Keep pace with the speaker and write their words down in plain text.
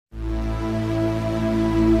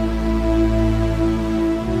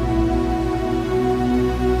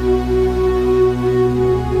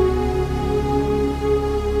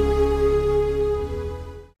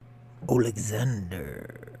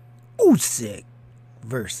Usyk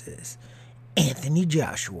versus Anthony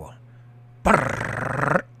Joshua.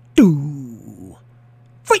 Part 2.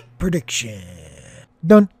 Fight prediction.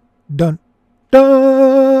 Dun, dun,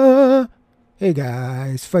 dun. Hey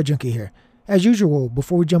guys, Fight Junkie here. As usual,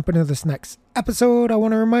 before we jump into this next episode, I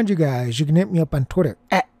want to remind you guys you can hit me up on Twitter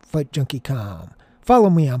at FightJunkieCom.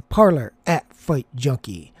 Follow me on Parler at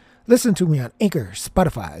FightJunkie. Listen to me on Anchor,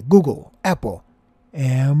 Spotify, Google, Apple,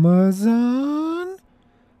 Amazon.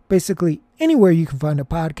 Basically, anywhere you can find a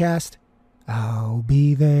podcast, I'll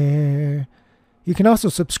be there. You can also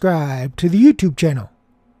subscribe to the YouTube channel.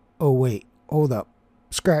 Oh wait, hold up.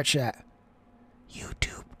 Scratch that.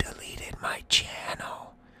 YouTube deleted my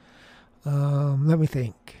channel. Let me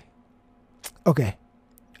think. Okay,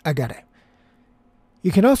 I got it.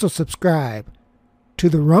 You can also subscribe to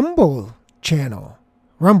the Rumble channel.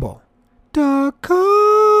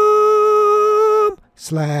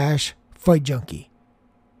 Rumble.com/FightJunkie.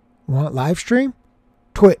 Want live stream?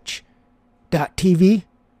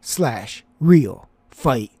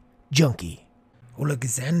 Twitch.tv/RealFightJunkie.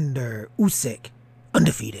 Alexander Usyk,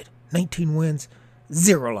 undefeated, 19 wins,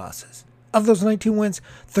 0 losses. Of those 19 wins,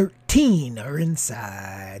 13 are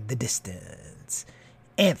inside the distance.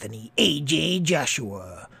 Anthony AJ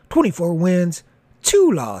Joshua, 24 wins, 2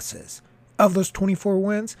 losses. Of those 24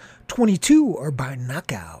 wins, 22 are by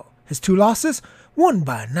knockout. His 2 losses, 1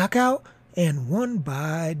 by knockout and 1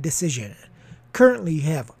 by decision. Currently you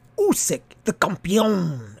have Usyk, the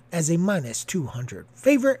campeón, as a -200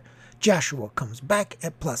 favorite. Joshua comes back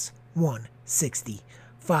at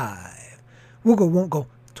 +165. We'll go, won't go,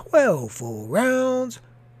 12 full rounds.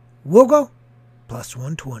 We'll go,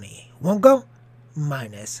 +120. Won't go,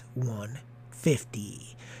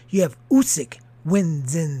 -150. You have Usyk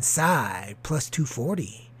wins inside,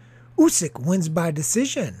 +240. Usyk wins by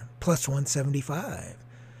decision, +175.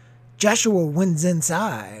 Joshua wins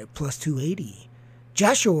inside, +280.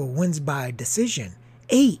 Joshua wins by decision,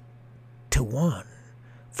 8-1.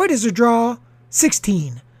 Fight is a draw,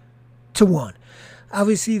 16-1.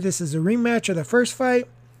 Obviously, this is a rematch of the first fight.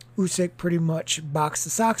 Usyk pretty much boxed the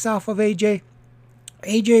socks off of AJ.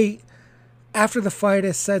 AJ, after the fight,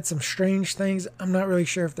 has said some strange things. I'm not really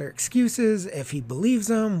sure if they're excuses, if he believes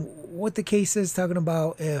them, what the case is, talking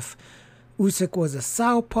about if Usyk wasn't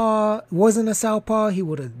a southpaw, he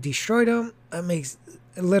would have destroyed him. That makes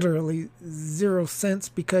literally 0 sense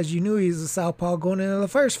because you knew he was a southpaw going into the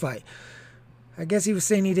first fight. I guess he was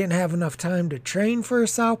saying he didn't have enough time to train for a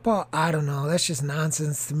southpaw. I don't know. That's just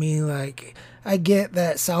nonsense to me. Like, I get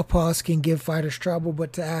that southpaws can give fighters trouble,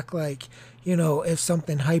 but to act like, you know, if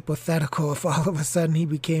something hypothetical, if all of a sudden he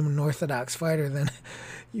became an orthodox fighter, then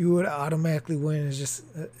you would automatically win is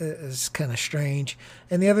kind of strange.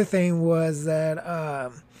 And the other thing was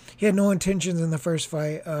that he had no intentions in the first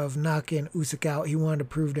fight of knocking Usyk out. He wanted to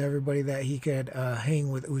prove to everybody that he could hang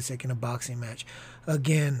with Usyk in a boxing match.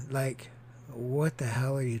 Again, like, what the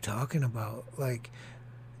hell are you talking about? Like,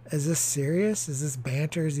 is this serious? Is this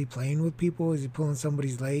banter? Is he playing with people? Is he pulling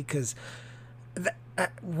somebody's leg? Because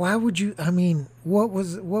why would you? I mean, what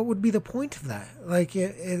would be the point of that? Like,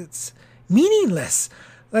 it's meaningless.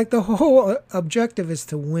 Like, the whole objective is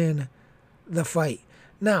to win the fight.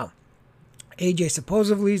 Now, AJ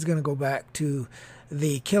supposedly is going to go back to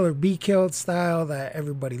the killer be killed style that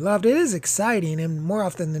everybody loved. It is exciting, and more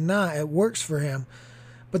often than not, it works for him.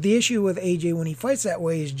 But the issue with AJ when he fights that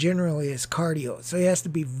way is generally his cardio. So he has to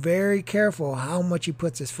be very careful how much he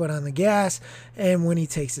puts his foot on the gas and when he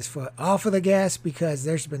takes his foot off of the gas, because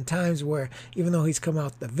there's been times where even though he's come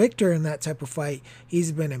out the victor in that type of fight,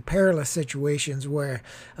 he's been in perilous situations where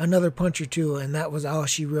another punch or two and that was all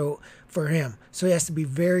she wrote for him. So he has to be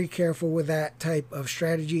very careful with that type of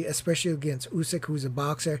strategy, especially against Usyk, who's a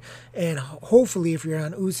boxer. And hopefully, if you're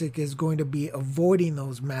on Usyk, is going to be avoiding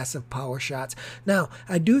those massive power shots. Now,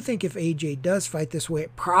 I do think if AJ does fight this way,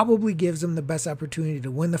 it probably gives him the best opportunity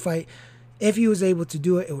to win the fight. If he was able to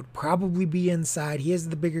do it, it would probably be inside. He is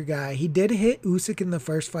the bigger guy. He did hit Usyk in the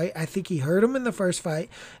first fight. I think he hurt him in the first fight.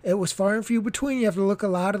 It was far and few between. You have to look a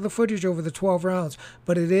lot of the footage over the 12 rounds,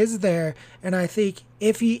 but it is there. And I think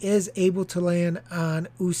if he is able to land on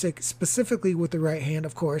Usyk, specifically with the right hand,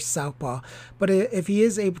 of course, southpaw, but if he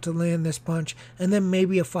is able to land this punch and then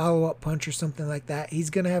maybe a follow-up punch or something like that, he's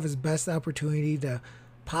going to have his best opportunity to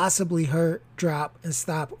possibly hurt, drop, and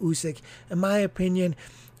stop Usyk. In my opinion,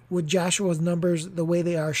 with Joshua's numbers the way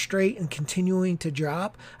they are straight and continuing to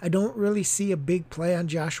drop, I don't really see a big play on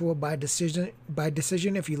Joshua by decision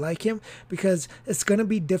if you like him, because it's going to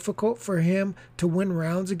be difficult for him to win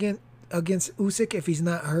rounds against Usyk if he's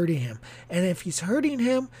not hurting him. And if he's hurting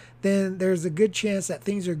him, then there's a good chance that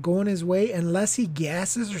things are going his way unless he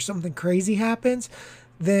gasses or something crazy happens.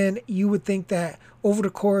 then you would think that over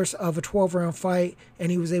the course of a 12-round fight,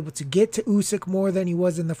 and he was able to get to Usyk more than he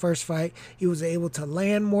was in the first fight. He was able to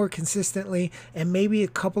land more consistently and maybe a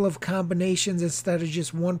couple of combinations instead of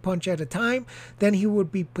just one punch at a time. Then he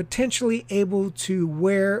would be potentially able to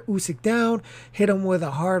wear Usyk down, hit him with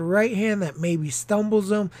a hard right hand that maybe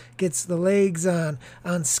stumbles him, gets the legs on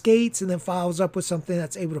skates, and then follows up with something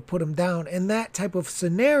that's able to put him down. In that type of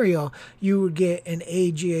scenario, you would get an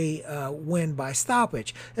AJ win by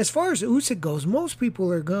stoppage. As far as Usyk goes, most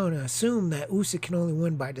people are going to assume that Usyk can only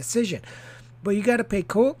win by decision. But you got to pay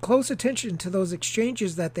close attention to those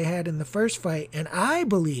exchanges that they had in the first fight. And I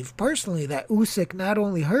believe, personally, that Usyk not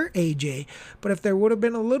only hurt AJ, but if there would have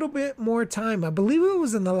been a little bit more time, I believe it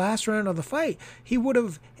was in the last round of the fight, he would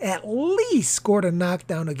have at least scored a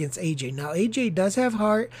knockdown against AJ. Now, AJ does have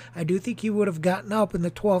heart. I do think he would have gotten up in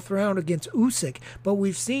the 12th round against Usyk. But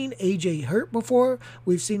we've seen AJ hurt before.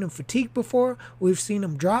 We've seen him fatigue before. We've seen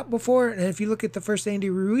him drop before. And if you look at the first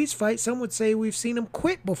Andy Ruiz fight, some would say we've seen him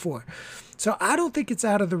quit before. So I don't think it's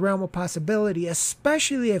out of the realm of possibility,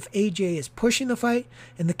 especially if AJ is pushing the fight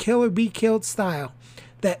in the kill or be killed style,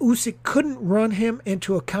 that Usyk couldn't run him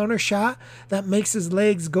into a counter shot that makes his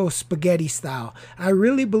legs go spaghetti style. I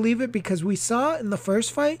really believe it because we saw it in the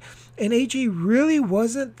first fight, and AJ really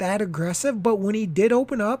wasn't that aggressive, but when he did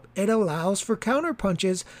open up, it allows for counter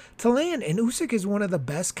punches to land. And Usyk is one of the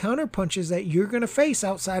best counter punches that you're going to face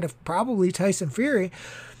outside of probably Tyson Fury.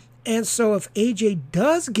 And so if AJ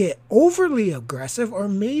does get overly aggressive or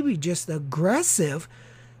maybe just aggressive,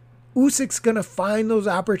 Usyk's going to find those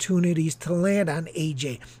opportunities to land on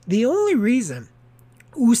AJ. The only reason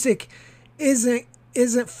Usyk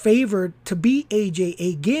isn't favored to beat AJ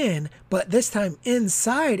again, but this time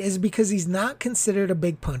inside, is because he's not considered a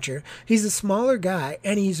big puncher. He's a smaller guy,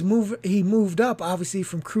 and he moved up, obviously,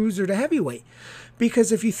 from cruiser to heavyweight.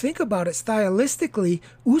 Because if you think about it stylistically,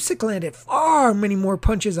 Usyk landed far many more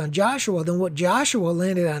punches on Joshua than what Joshua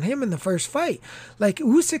landed on him in the first fight. Like,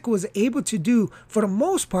 Usyk was able to do, for the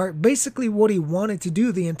most part, basically what he wanted to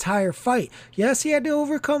do the entire fight. Yes, he had to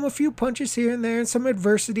overcome a few punches here and there and some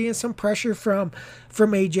adversity and some pressure from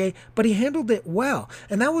AJ, but he handled it well.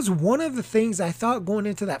 And that was one of the things I thought going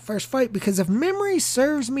into that first fight, because if memory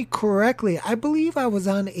serves me correctly, I believe I was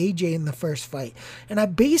on AJ in the first fight. And I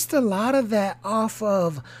based a lot of that off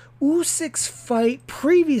of Usyk's fight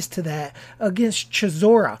previous to that against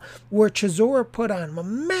Chisora, where Chisora put on a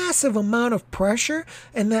massive amount of pressure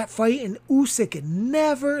in that fight, and Usyk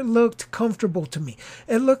never looked comfortable to me.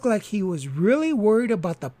 It looked like he was really worried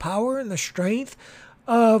about the power and the strength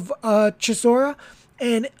of Chisora.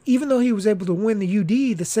 And even though he was able to win the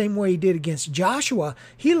UD the same way he did against Joshua,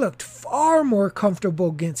 he looked far more comfortable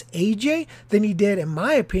against AJ than he did, in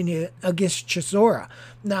my opinion, against Chisora.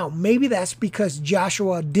 Now, maybe that's because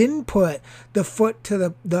Joshua didn't put the foot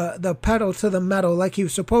to the pedal to the metal like he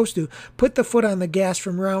was supposed to, put the foot on the gas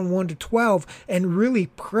from round 1 to 12 and really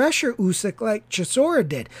pressure Usyk like Chisora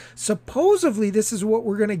did. Supposedly, this is what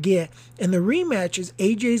we're going to get in the rematch. Is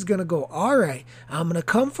AJ's going to go, all right, I'm going to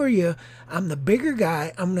come for you. I'm the bigger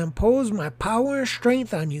guy. I'm going to impose my power and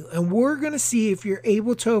strength on you, and we're going to see if you're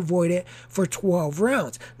able to avoid it for 12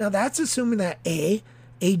 rounds. Now, that's assuming that A,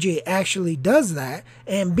 AJ actually does that,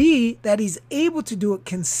 and B, that he's able to do it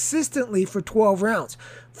consistently for 12 rounds.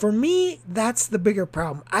 For me, that's the bigger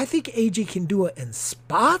problem. I think AJ can do it in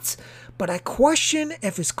spots, but I question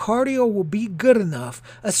if his cardio will be good enough,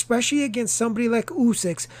 especially against somebody like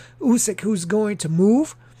Usyk, who's going to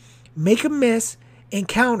move, make a miss, and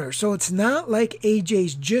counter. So it's not like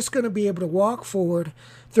AJ's just going to be able to walk forward,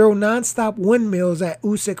 throw nonstop windmills at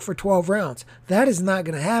Usyk for 12 rounds. That is not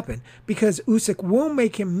going to happen, because Usyk will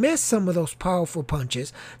make him miss some of those powerful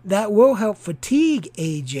punches. That will help fatigue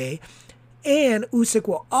AJ, and Usyk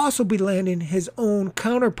will also be landing his own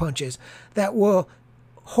counter punches that will,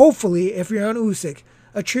 hopefully, if you're on Usyk,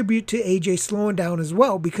 attribute to AJ slowing down as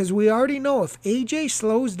well, because we already know if AJ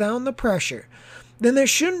slows down the pressure, then there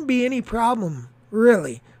shouldn't be any problem,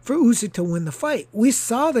 really, for Usyk to win the fight. We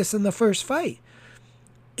saw this in the first fight.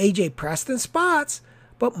 AJ pressed in spots,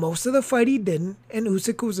 but most of the fight he didn't, and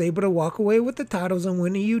Usyk was able to walk away with the titles and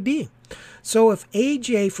win the UD. So if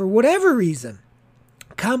AJ, for whatever reason,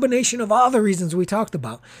 combination of all the reasons we talked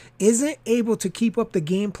about, isn't able to keep up the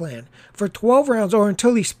game plan for 12 rounds or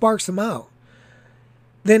until he sparks him out,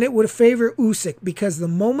 then it would favor Usyk, because the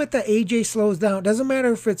moment that AJ slows down, it doesn't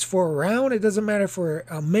matter if it's for a round, it doesn't matter for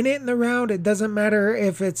a minute in the round, it doesn't matter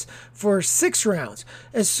if it's for 6 rounds.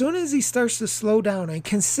 As soon as he starts to slow down and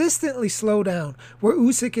consistently slow down, where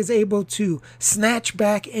Usyk is able to snatch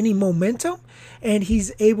back any momentum and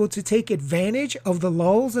he's able to take advantage of the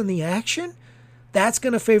lulls in the action, that's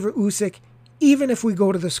going to favor Usyk even if we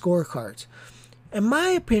go to the scorecards. In my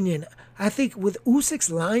opinion, I think with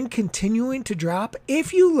Usyk's line continuing to drop,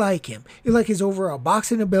 if you like him, you like his overall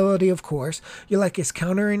boxing ability, of course, you like his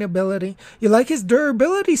countering ability, you like his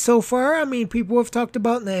durability so far. I mean, people have talked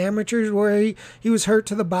about in the amateurs where he was hurt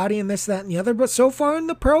to the body and this, that, and the other, but so far in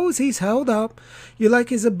the pros, he's held up. You like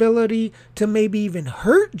his ability to maybe even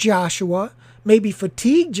hurt Joshua, maybe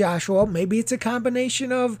fatigue Joshua. Maybe it's a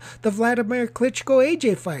combination of the Vladimir Klitschko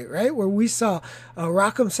AJ fight, right? Where we saw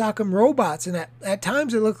rock'em sock'em robots, and at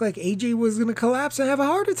times it looked like AJ was going to collapse and have a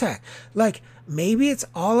heart attack. Like, maybe it's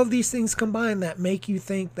all of these things combined that make you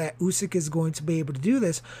think that Usyk is going to be able to do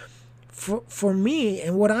this. For me,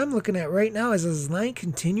 and what I'm looking at right now is, as his line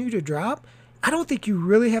continue to drop, I don't think you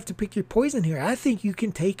really have to pick your poison here. I think you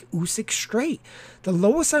can take Usyk straight. The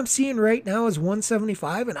lowest I'm seeing right now is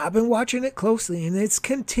 175, and I've been watching it closely, and it's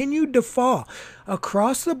continued to fall.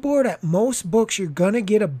 Across the board, at most books, you're going to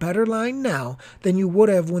get a better line now than you would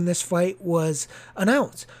have when this fight was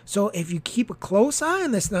announced. So if you keep a close eye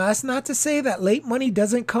on this, now that's not to say that late money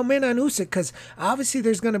doesn't come in on Usyk, because obviously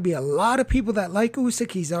there's going to be a lot of people that like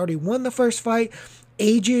Usyk. He's already won the first fight.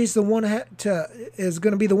 AJ is the one is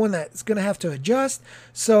going to be the one that's going to have to adjust.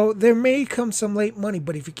 So there may come some late money,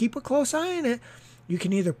 but if you keep a close eye on it, you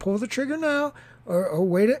can either pull the trigger now or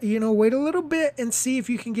wait a little bit and see if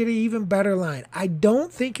you can get an even better line. I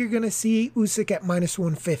don't think you're going to see Usyk at minus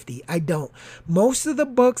 150. I don't. Most of the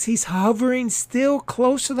books, he's hovering still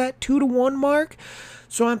close to that 2-1 mark.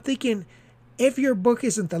 So I'm thinking, if your book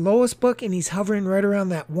isn't the lowest book and he's hovering right around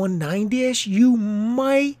that 190-ish, you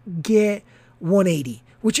might get 180,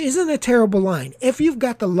 which isn't a terrible line. If you've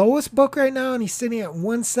got the lowest book right now and he's sitting at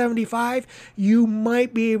 175, you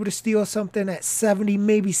might be able to steal something at 70,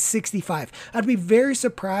 maybe 65. I'd be very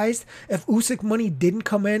surprised if Usyk money didn't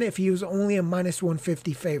come in if he was only a minus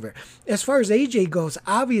 150 favorite. As far as AJ goes,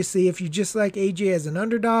 obviously, if you just like AJ as an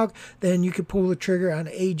underdog, then you could pull the trigger on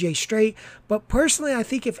AJ straight. But personally, I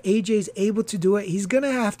think if AJ's able to do it, he's going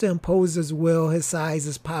to have to impose his will, his size,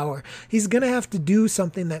 his power. He's going to have to do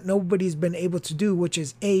something that nobody's been able to do, which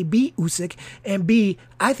is A, beat Usyk, and B,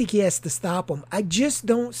 I think he has to stop him. I just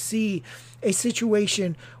don't see a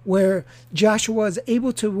situation where Joshua is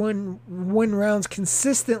able to win rounds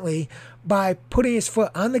consistently by putting his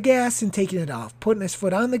foot on the gas and taking it off, putting his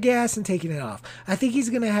foot on the gas and taking it off. I think he's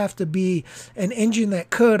going to have to be a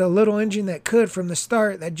little engine that could from the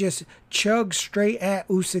start, that just chugs straight at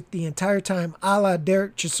Usyk the entire time, a la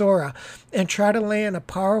Derek Chisora, and try to land a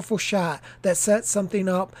powerful shot that sets something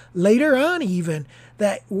up later on, even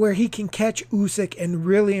that where he can catch Usyk and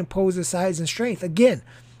really impose his size and strength. Again,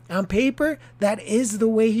 on paper, that is the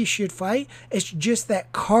way he should fight. It's just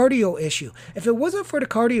that cardio issue. If it wasn't for the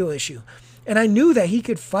cardio issue, and I knew that he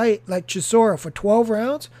could fight like Chisora for 12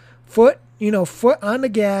 rounds, foot on the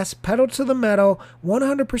gas, pedal to the metal,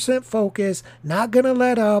 100% focus, not going to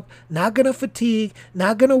let up, not going to fatigue,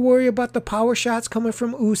 not going to worry about the power shots coming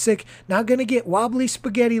from Usyk, not going to get wobbly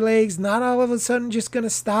spaghetti legs, not all of a sudden just going to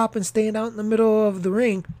stop and stand out in the middle of the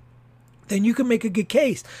ring, then you can make a good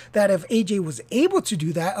case that if AJ was able to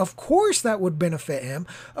do that, of course that would benefit him.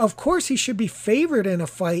 Of course he should be favored in a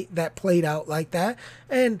fight that played out like that.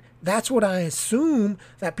 And that's what I assume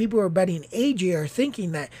that people who are betting AJ are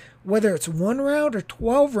thinking, that whether it's 1 round or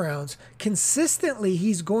 12 rounds, consistently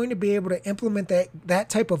he's going to be able to implement that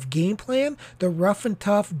type of game plan, the rough and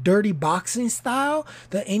tough, dirty boxing style,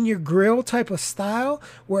 the in your grill type of style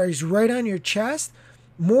where he's right on your chest,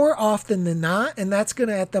 more often than not, and that's going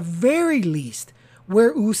to, at the very least,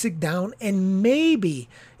 wear Usyk down, and maybe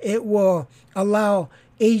it will allow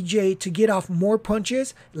AJ to get off more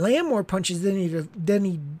punches, land more punches than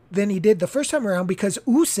he did the first time around, because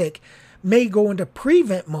Usyk may go into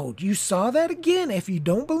prevent mode. You saw that again. If you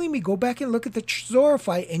don't believe me, go back and look at the Chisora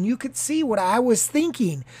fight, and you could see what I was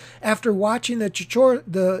thinking after watching the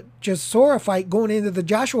Chisora fight going into the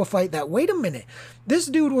Joshua fight, that, wait a minute, this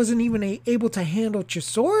dude wasn't even able to handle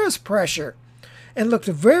Chisora's pressure and looked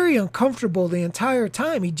very uncomfortable the entire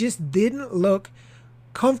time. He just didn't look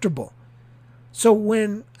comfortable. So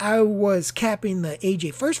when I was capping the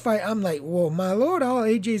AJ first fight, I'm like, well, my Lord, all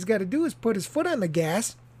AJ's got to do is put his foot on the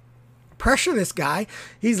gas, pressure this guy.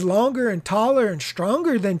 He's longer and taller and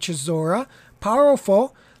stronger than Chisora,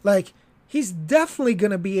 powerful. Like, he's definitely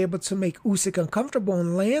going to be able to make Usyk uncomfortable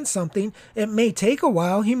and land something. It may take a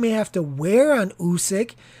while. He may have to wear on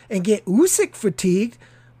Usyk and get Usyk fatigued,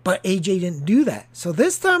 but AJ didn't do that. So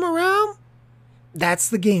this time around, that's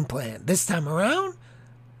the game plan. This time around,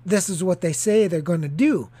 this is what they say they're going to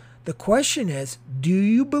do. The question is, do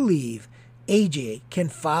you believe AJ can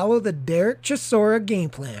follow the Derek Chisora game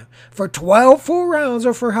plan for 12 full rounds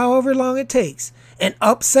or for however long it takes and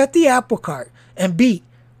upset the apple cart and beat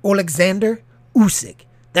Alexander Usyk.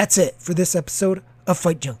 That's it for this episode of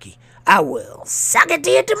Fight Junkie. I will suck it to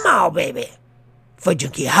you tomorrow, baby. Fight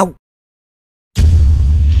Junkie out.